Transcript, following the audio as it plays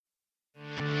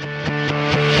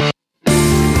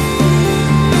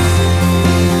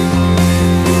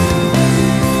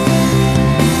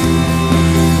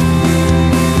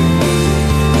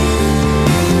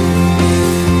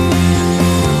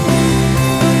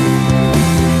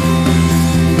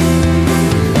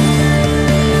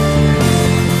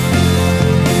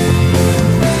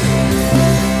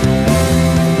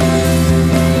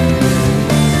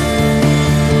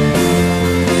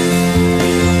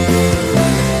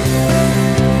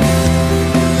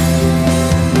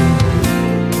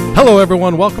Hello,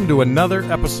 everyone. Welcome to another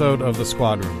episode of The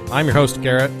Squad Room. I'm your host,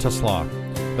 Garrett Teslaw.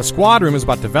 The Squad Room is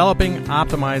about developing,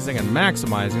 optimizing, and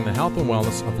maximizing the health and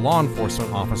wellness of law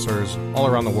enforcement officers all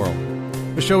around the world.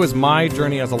 The show is my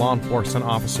journey as a law enforcement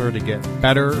officer to get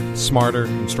better, smarter,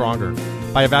 and stronger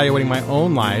by evaluating my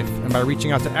own life and by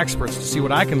reaching out to experts to see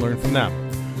what I can learn from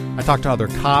them. I talk to other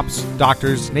cops,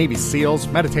 doctors, Navy SEALs,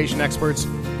 meditation experts,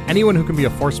 anyone who can be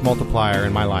a force multiplier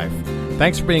in my life.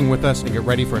 Thanks for being with us, and get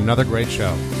ready for another great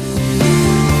show.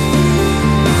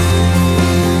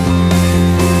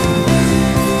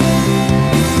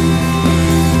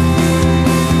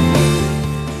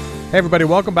 Hey everybody,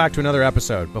 welcome back to another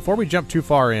episode. Before we jump too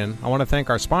far in, I want to thank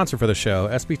our sponsor for the show,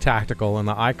 SB Tactical and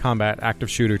the iCombat Active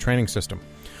Shooter Training System.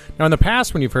 Now in the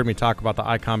past, when you've heard me talk about the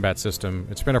iCombat system,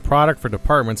 it's been a product for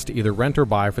departments to either rent or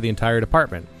buy for the entire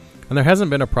department, and there hasn't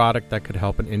been a product that could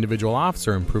help an individual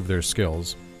officer improve their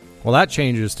skills. Well, that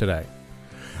changes today.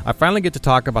 I finally get to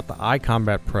talk about the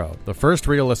iCombat Pro, the first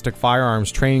realistic firearms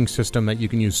training system that you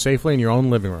can use safely in your own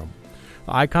living room.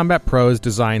 The iCombat Pro is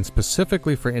designed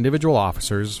specifically for individual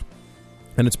officers,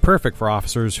 and it's perfect for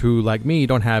officers who, like me,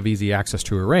 don't have easy access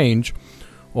to a range,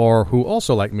 or who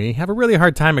also, like me, have a really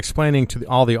hard time explaining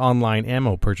all the online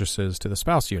ammo purchases to the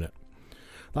spouse unit.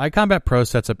 The iCombat Pro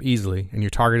sets up easily, and your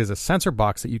target is a sensor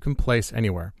box that you can place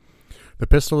anywhere. The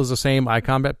pistol is the same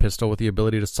iCombat pistol with the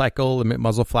ability to cycle, emit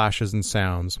muzzle flashes and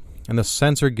sounds, and the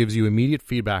sensor gives you immediate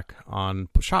feedback on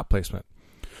shot placement.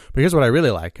 But here's what I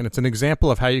really like, and it's an example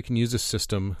of how you can use this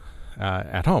system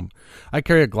at home. I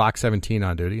carry a Glock 17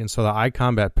 on duty, and so the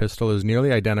iCombat pistol is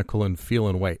nearly identical in feel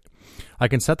and weight. I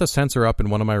can set the sensor up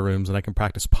in one of my rooms, and I can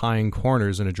practice pieing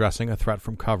corners and addressing a threat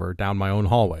from cover down my own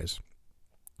hallways.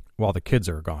 While the kids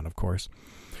are gone, of course.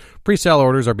 Pre-sale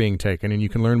orders are being taken, and you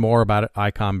can learn more about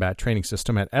iCombat training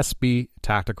system at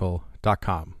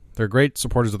sbtactical.com. They're great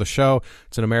supporters of the show.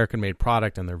 It's an American-made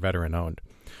product, and they're veteran-owned.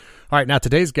 All right, now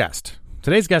today's guest.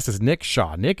 Today's guest is Nick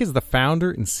Shaw. Nick is the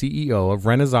founder and CEO of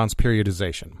Renaissance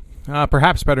Periodization,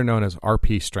 perhaps better known as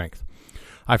RP Strength.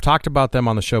 I've talked about them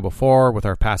on the show before with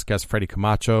our past guest, Freddie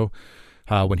Camacho,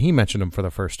 when he mentioned them for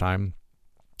the first time.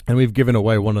 And we've given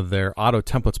away one of their auto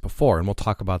templates before, and we'll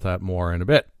talk about that more in a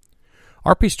bit.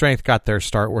 RP Strength got their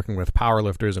start working with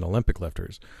powerlifters and Olympic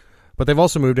lifters, but they've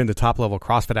also moved into top-level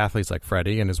CrossFit athletes like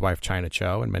Freddie and his wife China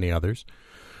Cho and many others.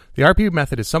 The RP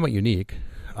method is somewhat unique,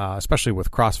 especially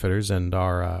with CrossFitters and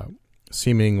our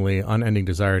seemingly unending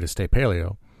desire to stay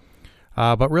paleo.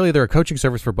 But really, they're a coaching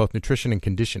service for both nutrition and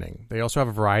conditioning. They also have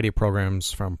a variety of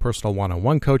programs from personal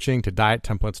one-on-one coaching to diet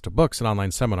templates to books and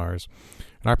online seminars.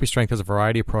 And RP Strength has a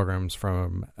variety of programs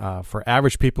from for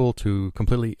average people to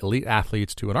completely elite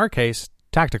athletes to, in our case,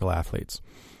 tactical athletes.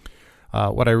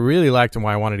 What I really liked and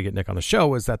why I wanted to get Nick on the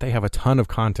show is that they have a ton of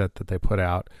content that they put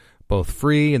out, both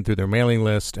free and through their mailing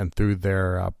list and through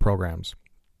their programs.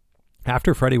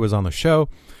 After Freddie was on the show,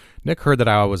 Nick heard that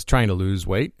I was trying to lose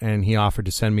weight, and he offered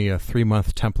to send me a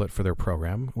 3-month template for their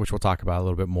program, which we'll talk about a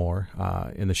little bit more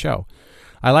in the show.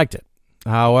 I liked it.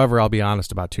 However, I'll be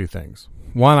honest about two things.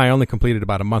 One, I only completed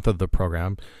about a month of the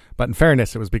program, but in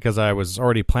fairness, it was because I was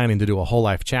already planning to do a whole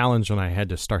life challenge, and I had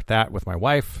to start that with my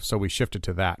wife, so we shifted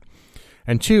to that.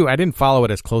 And two, I didn't follow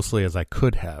it as closely as I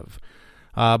could have.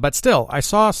 But still, I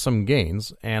saw some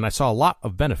gains, and I saw a lot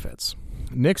of benefits.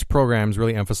 Nick's programs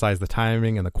really emphasize the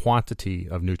timing and the quantity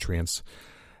of nutrients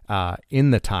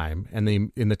in the time, and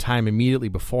in the time immediately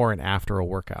before and after a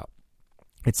workout.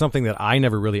 It's something that I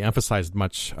never really emphasized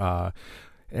much,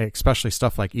 especially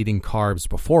stuff like eating carbs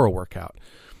before a workout.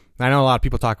 I know a lot of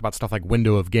people talk about stuff like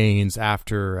window of gains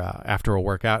after a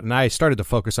workout, and I started to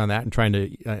focus on that and trying to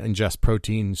ingest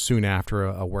protein soon after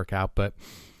a workout, but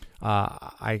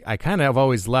I kind of have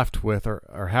always left with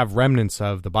or have remnants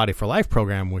of the Body for Life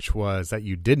program, which was that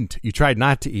you tried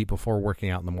not to eat before working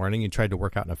out in the morning. You tried to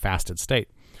work out in a fasted state.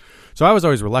 So I was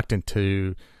always reluctant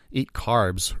to eat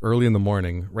carbs early in the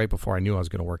morning, right before I knew I was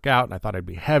going to work out, and I thought I'd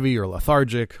be heavy or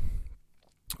lethargic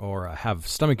or have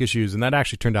stomach issues, and that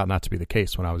actually turned out not to be the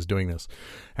case when I was doing this.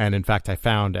 And in fact, I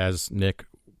found, as Nick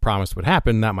promised would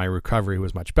happen, that my recovery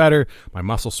was much better, my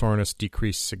muscle soreness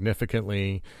decreased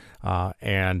significantly,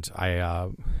 and I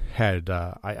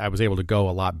was able to go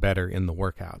a lot better in the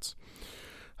workouts.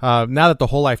 Now that the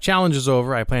Whole Life Challenge is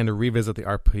over, I plan to revisit the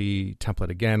RP template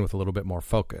again with a little bit more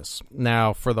focus.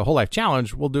 Now, for the Whole Life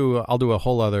Challenge, I'll do a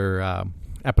whole other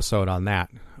episode on that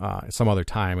some other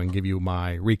time and give you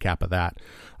my recap of that.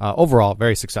 Overall,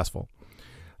 very successful.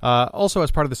 Also, as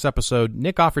part of this episode,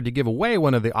 Nick offered to give away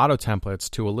one of the auto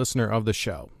templates to a listener of the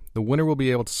show. The winner will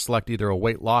be able to select either a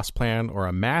weight loss plan or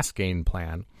a mass gain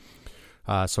plan.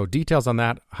 So details on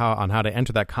that, on how to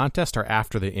enter that contest, are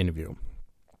after the interview.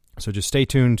 So just stay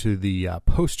tuned to the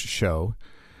post-show,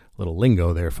 little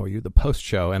lingo there for you, the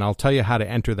post-show, and I'll tell you how to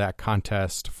enter that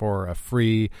contest for a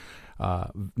free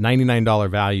 $99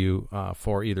 value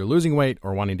for either losing weight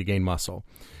or wanting to gain muscle.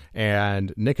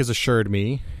 And Nick has assured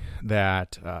me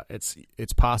that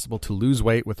it's possible to lose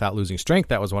weight without losing strength.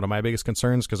 That was one of my biggest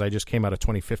concerns because I just came out of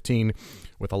 2015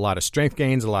 with a lot of strength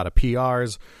gains, a lot of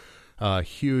PRs,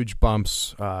 huge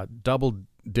bumps, double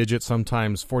digit,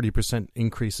 sometimes 40%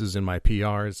 increases in my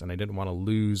PRs, and I didn't want to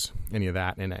lose any of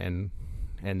that. And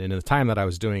in the time that I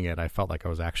was doing it, I felt like I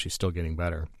was actually still getting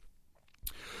better.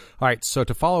 All right, so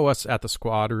to follow us at the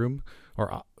Squad Room,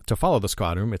 or to follow the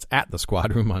Squad Room, it's at the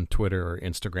Squad Room on Twitter or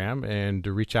Instagram, and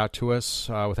to reach out to us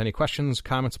with any questions,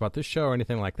 comments about this show or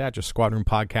anything like that, just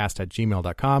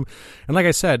squadroompodcast@gmail.com. And like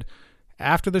I said,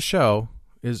 after the show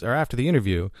or after the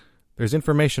interview, there's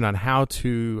information on how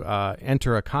to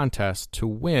enter a contest to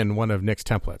win one of Nick's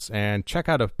templates. And check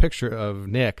out a picture of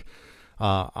Nick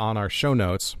on our show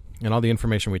notes and all the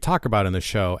information we talk about in the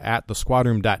show at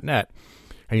thesquadroom.net.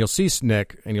 And you'll see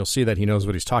Nick, and you'll see that he knows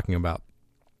what he's talking about.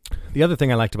 The other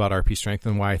thing I liked about RP Strength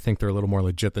and why I think they're a little more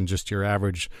legit than just your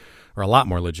average, or a lot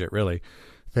more legit, really,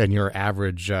 than your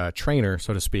average trainer,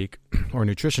 so to speak, or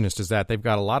nutritionist, is that they've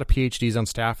got a lot of PhDs on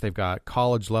staff. They've got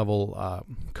college-level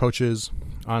coaches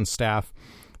on staff.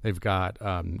 They've got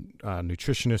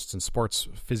nutritionists and sports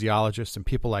physiologists and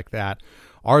people like that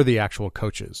are the actual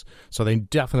coaches. So they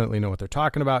definitely know what they're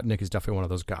talking about. Nick is definitely one of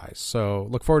those guys. So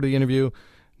look forward to the interview.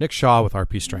 Nick Shaw with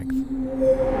RP Strength.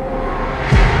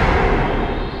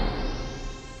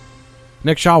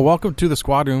 Nick Shaw, welcome to the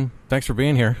Squad Room. Thanks for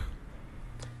being here.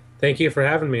 Thank you for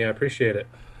having me. I appreciate it.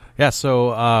 Yeah, so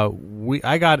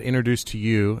I got introduced to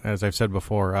you, as I've said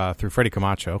before, through Freddie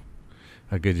Camacho,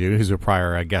 a good dude who's a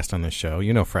prior guest on this show.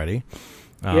 You know Freddie.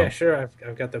 Yeah, sure.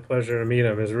 I've got the pleasure to meet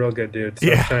him. He's a real good dude. So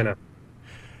yeah. China.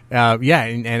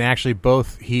 And actually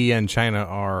both he and China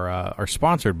are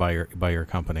sponsored by your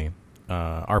company,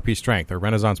 RP Strength, or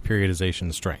Renaissance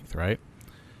Periodization Strength, right?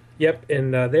 Yep,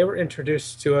 and they were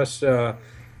introduced to us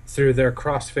through their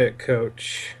CrossFit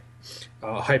coach,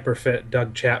 Hyperfit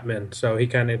Doug Chapman. So he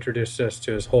kind of introduced us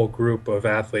to his whole group of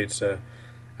athletes.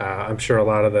 I'm sure a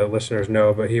lot of the listeners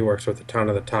know, but he works with a ton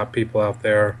of the top people out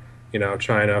there. You know,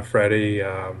 China, Freddie,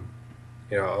 a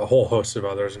whole host of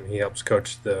others, and he helps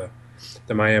coach the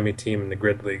Miami team in the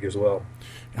Grid League as well.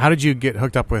 How did you get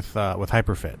hooked up with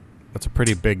Hyperfit? That's a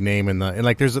pretty big name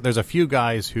there's a few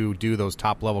guys who do those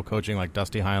top level coaching like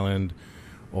Dusty Highland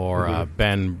or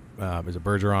Ben is it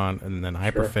Bergeron, and then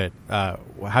Hyperfit.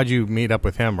 Sure. How'd you meet up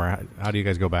with him, or how do you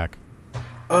guys go back?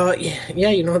 I've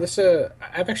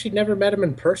actually never met him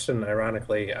in person.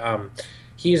 Ironically,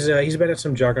 he's been at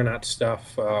some Juggernaut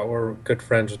stuff. We're good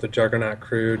friends with the Juggernaut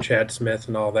crew, Chad Smith,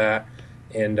 and all that,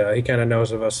 and he kind of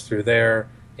knows of us through there.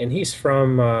 And he's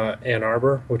from Ann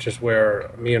Arbor, which is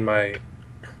where me and my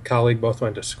colleague both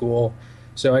went to school.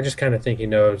 So I just kind of think he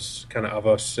knows kind of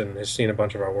us and has seen a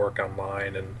bunch of our work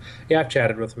online. And yeah, I've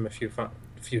chatted with him a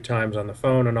few times on the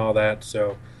phone and all that.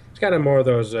 So it's kind of more of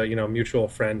those mutual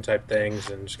friend type things,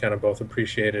 and just kind of both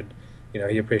appreciated.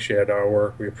 He appreciated our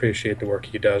work. We appreciate the work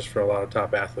he does for a lot of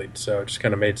top athletes. So it just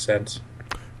kind of made sense.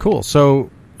 Cool.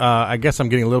 So I guess I'm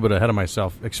getting a little bit ahead of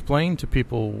myself. Explain to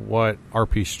people what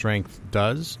RP Strength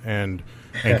does and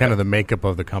kind of the makeup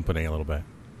of the company a little bit.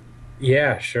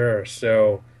 Yeah, sure.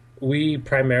 So we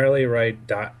primarily write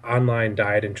online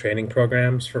diet and training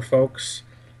programs for folks.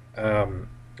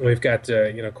 We've got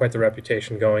quite the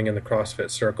reputation going in the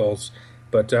CrossFit circles,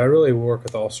 but really we work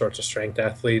with all sorts of strength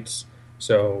athletes.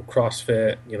 So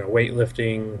CrossFit,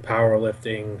 weightlifting,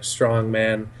 powerlifting,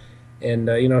 strongman, and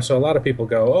so a lot of people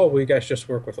go, "Oh, well, you guys just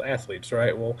work with athletes,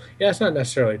 right?" Well, yeah, it's not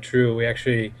necessarily true. We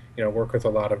actually work with a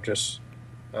lot of just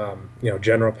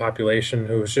general population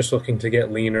who's just looking to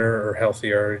get leaner or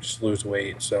healthier, or just lose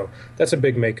weight. So that's a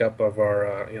big makeup of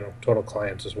our total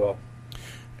clients as well.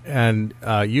 And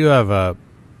you have a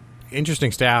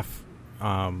interesting staff.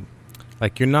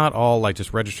 Like you're not all like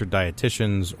just registered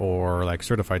dietitians or like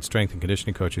certified strength and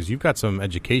conditioning coaches. You've got some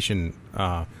education,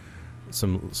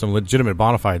 some legitimate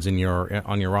bona fides on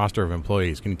your roster of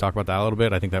employees. Can you talk about that a little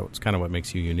bit? I think that's kind of what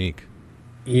makes you unique.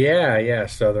 Yeah.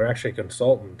 So they're actually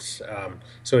consultants.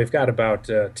 So we've got about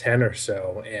 10 or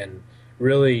so, and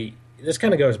really this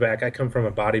kind of goes back. I come from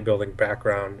a bodybuilding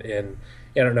background, and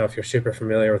I don't know if you're super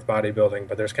familiar with bodybuilding,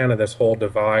 but there's kind of this whole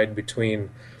divide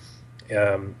between.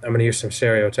 I'm going to use some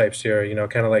stereotypes here.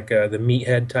 Kind of like the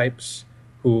meathead types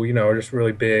who are just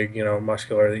really big,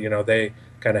 muscular. They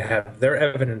kind of have their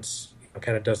evidence.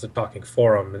 Kind of does the talking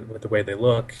for them with the way they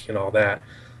look and all that.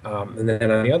 And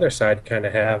then on the other side, kind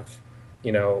of have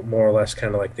more or less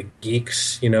kind of like the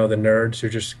geeks, the nerds who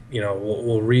just,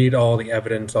 will read all the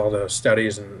evidence, all the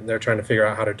studies, and they're trying to figure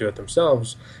out how to do it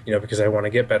themselves, because they want to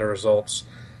get better results.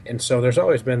 And so there's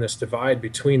always been this divide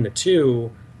between the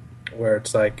two where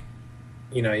it's like,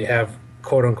 you have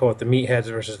quote unquote the meatheads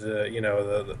versus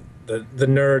the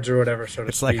nerds or whatever, so to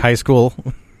It's speak. like high school.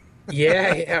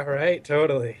 Yeah, right,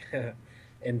 totally.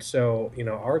 And so,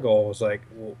 our goal was like,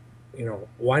 well,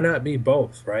 why not be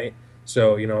both, right?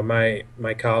 So,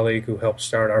 my colleague who helped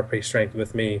start RP Strength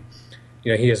with me,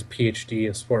 he has a PhD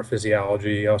in sport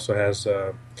physiology. He also has,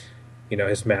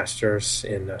 his master's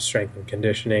in strength and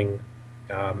conditioning.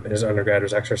 And his undergrad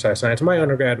was exercise science. My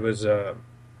undergrad was a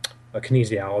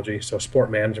kinesiology, so sport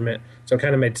management. So it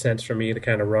kind of made sense for me to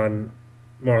kind of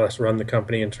more or less run the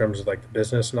company in terms of like the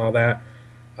business and all that.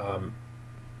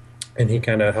 And he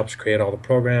kind of helps create all the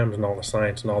programs and all the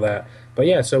science and all that. But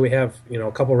yeah, so we have,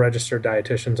 a couple registered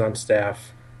dietitians on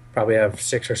staff, probably have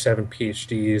 6 or 7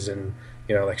 PhDs in,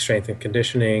 like strength and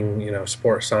conditioning,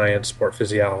 sport science, sport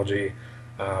physiology.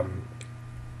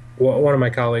 One of my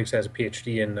colleagues has a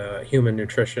PhD in human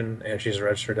nutrition, and she's a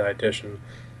registered dietitian.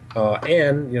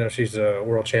 And, she's a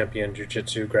world champion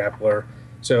jiu-jitsu grappler.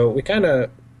 So we kind of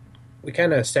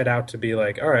set out to be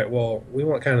like, all right, well, we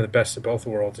want kind of the best of both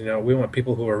worlds. We want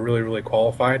people who are really, really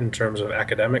qualified in terms of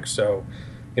academics. So,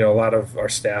 a lot of our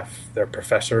staff, they're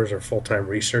professors or full-time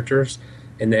researchers.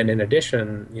 And then in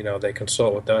addition, they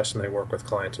consult with us and they work with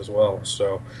clients as well.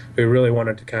 So we really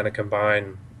wanted to kind of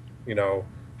combine,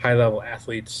 high-level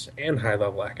athletes and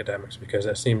high-level academics, because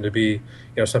that seemed to be,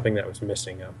 something that was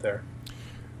missing out there.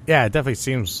 Yeah, it definitely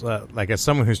seems like, as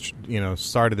someone who's,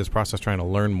 started this process trying to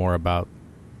learn more about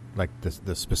like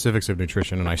the specifics of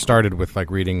nutrition, and I started with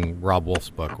like reading Rob Wolf's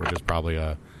book, which is probably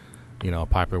a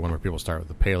popular one where people start with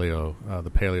the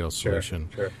paleo solution.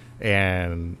 Sure.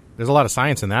 And there's a lot of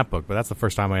science in that book, but that's the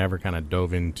first time I ever kind of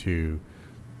dove into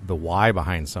the why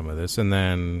behind some of this. And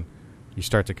then you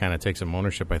start to kind of take some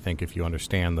ownership, I think, if you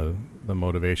understand the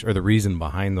motivation or the reason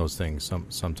behind those things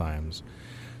sometimes.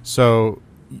 So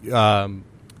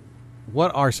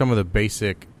what are some of the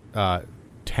basic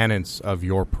tenets of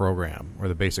your program, or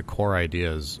the basic core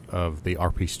ideas of the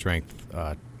RP Strength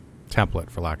template,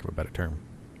 for lack of a better term?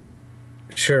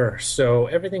 Sure. So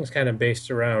everything's kind of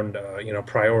based around,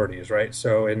 priorities, right?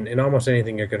 So in almost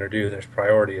anything you're going to do, there's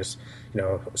priorities,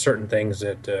 certain things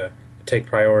that take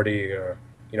priority or,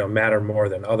 matter more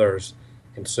than others.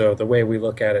 And so the way we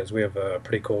look at it is we have a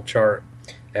pretty cool chart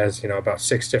as, about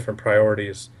 6 different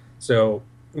priorities. So,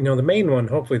 the main one,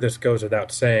 hopefully this goes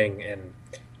without saying, and,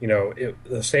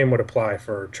 the same would apply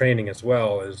for training as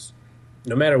well, is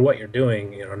no matter what you're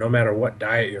doing, no matter what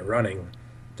diet you're running,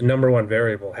 the number one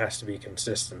variable has to be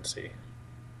consistency.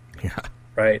 Yeah.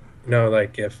 Right?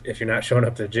 Like if you're not showing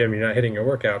up to the gym, you're not hitting your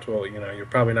workouts, well, you're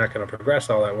probably not going to progress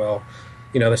all that well.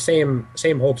 The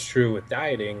same holds true with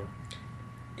dieting.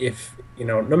 If,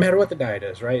 no matter what the diet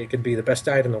is, right? It could be the best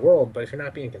diet in the world, but if you're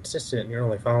not being consistent and you're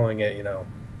only following it,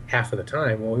 half of the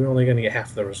time, well, you're only going to get half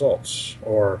of the results.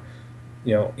 Or,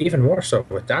 even more so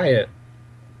with diet,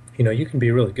 you can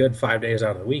be really good 5 days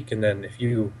out of the week, and then if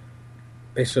you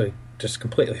basically just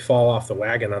completely fall off the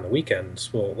wagon on the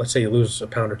weekends, well, let's say you lose a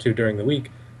pound or 2 during the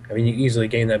week. I mean, you easily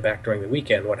gain that back during the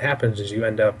weekend. What happens is you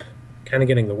end up kind of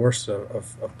getting the worst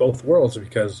of both worlds,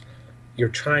 because you're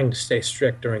trying to stay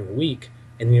strict during the week,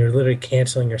 and you're literally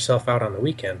canceling yourself out on the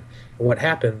weekend. And what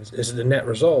happens is the net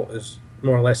result is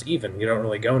more or less even. You don't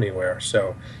really go anywhere.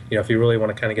 So, if you really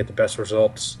want to kind of get the best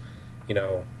results,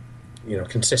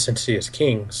 consistency is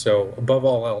king. So above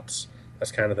all else,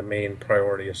 that's kind of the main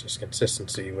priority, is just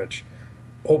consistency, which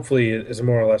hopefully is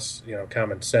more or less,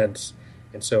 common sense.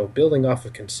 And so building off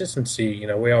of consistency,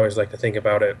 we always like to think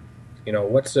about it,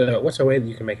 what's a way that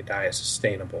you can make a diet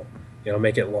sustainable,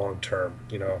 make it long term,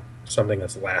 something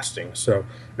that's lasting. So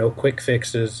no quick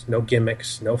fixes, no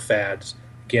gimmicks, no fads.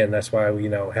 Again, that's why we,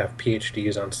 have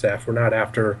PhDs on staff. We're not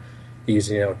after these,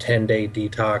 10-day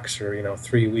detox or,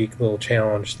 3-week little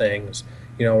challenge things.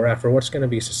 We're after what's going to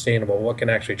be sustainable, what can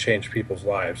actually change people's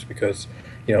lives, because,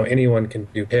 anyone can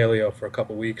do paleo for a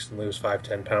couple weeks and lose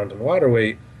 5-10 pounds in water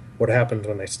weight. What happens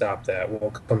when they stop that? Well,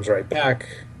 it comes right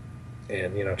back,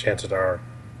 and, chances are,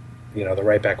 they're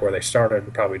right back where they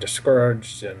started, probably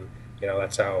discouraged, and,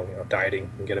 that's how,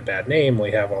 dieting can get a bad name.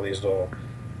 We have all these little,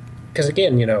 because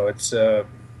again, it's,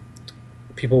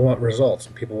 people want results,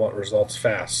 and people want results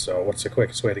fast. So what's the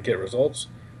quickest way to get results?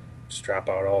 Just drop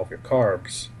out all of your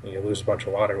carbs, and you lose a bunch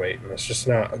of water weight, and it's just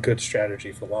not a good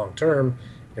strategy for long term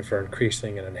and for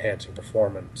increasing and enhancing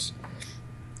performance.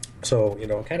 So,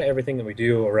 kind of everything that we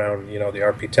do around, the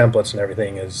RP templates and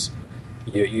everything is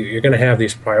you're going to have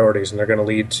these priorities, and they're going to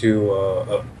lead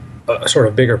to a sort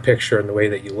of bigger picture in the way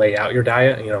that you lay out your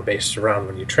diet, based around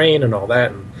when you train and all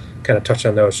that, and kind of touch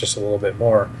on those just a little bit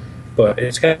more. But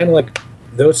it's kind of like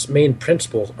those main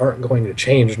principles aren't going to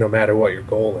change no matter what your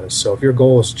goal is. So if your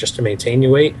goal is just to maintain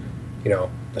your weight,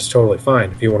 that's totally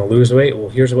fine. If you want to lose weight, well,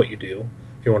 here's what you do.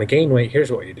 If you want to gain weight,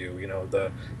 here's what you do.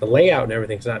 The layout and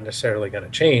everything's not necessarily going to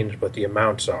change, but the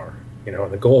amounts are,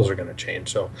 and the goals are going to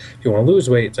change. So if you want to lose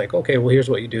weight, it's like, okay, well, here's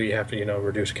what you do. You have to,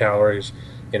 reduce calories.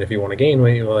 And if you want to gain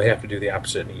weight, well, you have to do the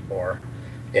opposite and eat more.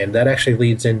 And that actually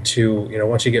leads into,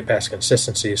 once you get past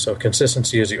consistency. So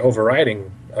consistency is the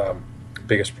overriding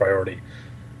biggest priority.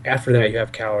 After that, you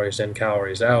have calories in,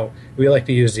 calories out. We like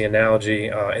to use the analogy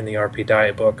in the RP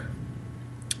diet book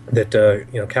that,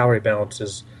 calorie balance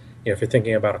is, if you're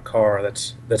thinking about a car,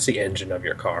 that's the engine of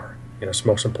your car. It's the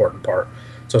most important part.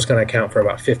 So it's going to account for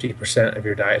about 50% of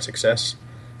your diet success.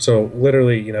 So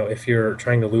literally, if you're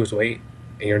trying to lose weight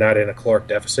and you're not in a caloric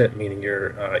deficit, meaning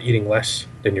you're eating less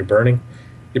than you're burning,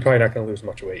 you're probably not going to lose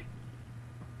much weight.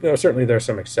 Certainly there's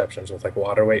some exceptions with like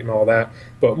water weight and all that,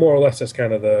 but more or less that's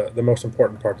kind of the most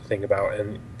important part to think about.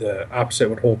 And the opposite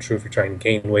would hold true if you're trying to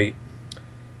gain weight.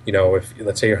 If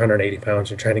let's say you're 180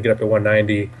 pounds, you're trying to get up to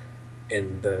 190,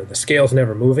 and the scale's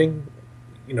never moving,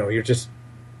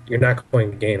 you're not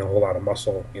going to gain a whole lot of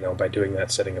muscle, by doing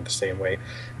that sitting at the same weight.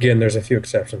 Again, there's a few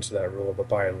exceptions to that rule, but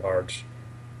by and large,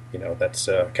 that's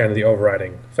kind of the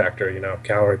overriding factor,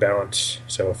 calorie balance.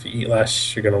 So if you eat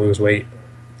less, you're going to lose weight.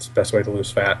 It's the best way to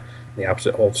lose fat. And the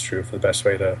opposite holds true for the best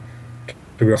way to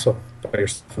also put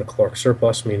yourself in a caloric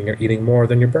surplus, meaning you're eating more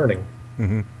than you're burning.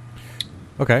 Mm-hmm.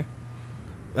 Okay.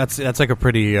 That's like a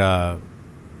pretty... that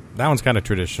one's kind of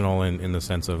traditional in the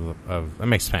sense of that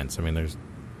makes sense. I mean, there's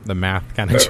the math kind of